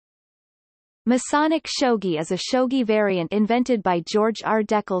Masonic Shogi is a shogi variant invented by George R.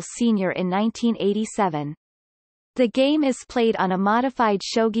 Deckel Sr. in 1987. The game is played on a modified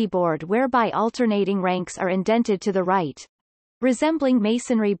shogi board whereby alternating ranks are indented to the right, resembling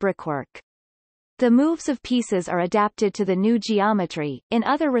masonry brickwork. The moves of pieces are adapted to the new geometry. In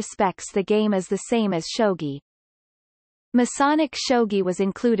other respects, the game is the same as shogi. Masonic Shogi was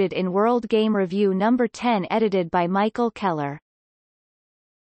included in World Game Review No. 10, edited by Michael Keller.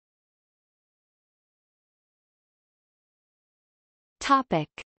 Topic: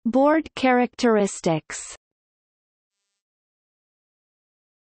 Board characteristics.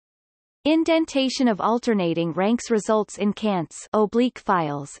 Indentation of alternating ranks results in cants oblique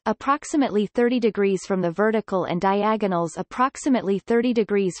files approximately 30 degrees from the vertical and diagonals approximately 30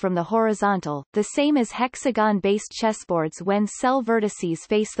 degrees from the horizontal, the same as hexagon-based chessboards when cell vertices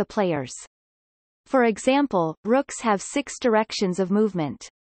face the players. For example, rooks have 6 directions of movement.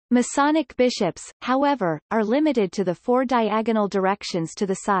 Masonic bishops, however, are limited to the 4 diagonal directions to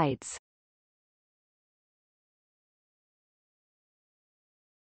the sides.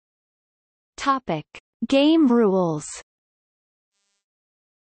 Topic: Game rules.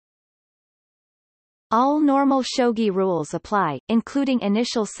 All normal shogi rules apply, including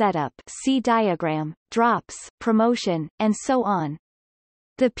initial setup, see diagram, drops, promotion, and so on.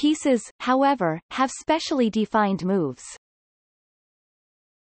 The pieces, however, have specially defined moves.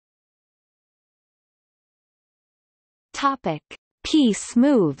 Topic: Piece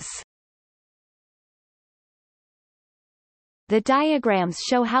moves. The diagrams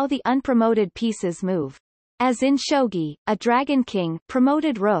show how the unpromoted pieces move. As in shogi, a dragon king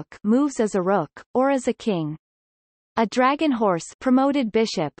promoted rook moves as a rook, or as a king. A dragon horse promoted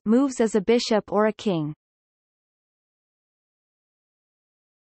bishop moves as a bishop or a king.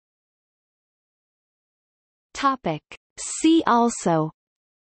 Topic: See also.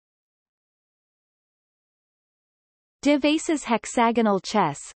 De Vase's hexagonal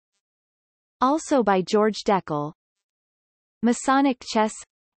chess. Also by George Deckel. Masonic chess.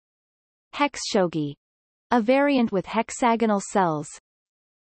 Hex shogi, a variant with hexagonal cells.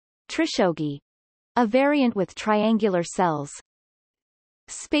 Trishogi, a variant with triangular cells.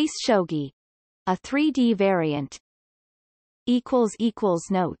 Space shogi, a 3D variant.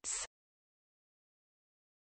 Notes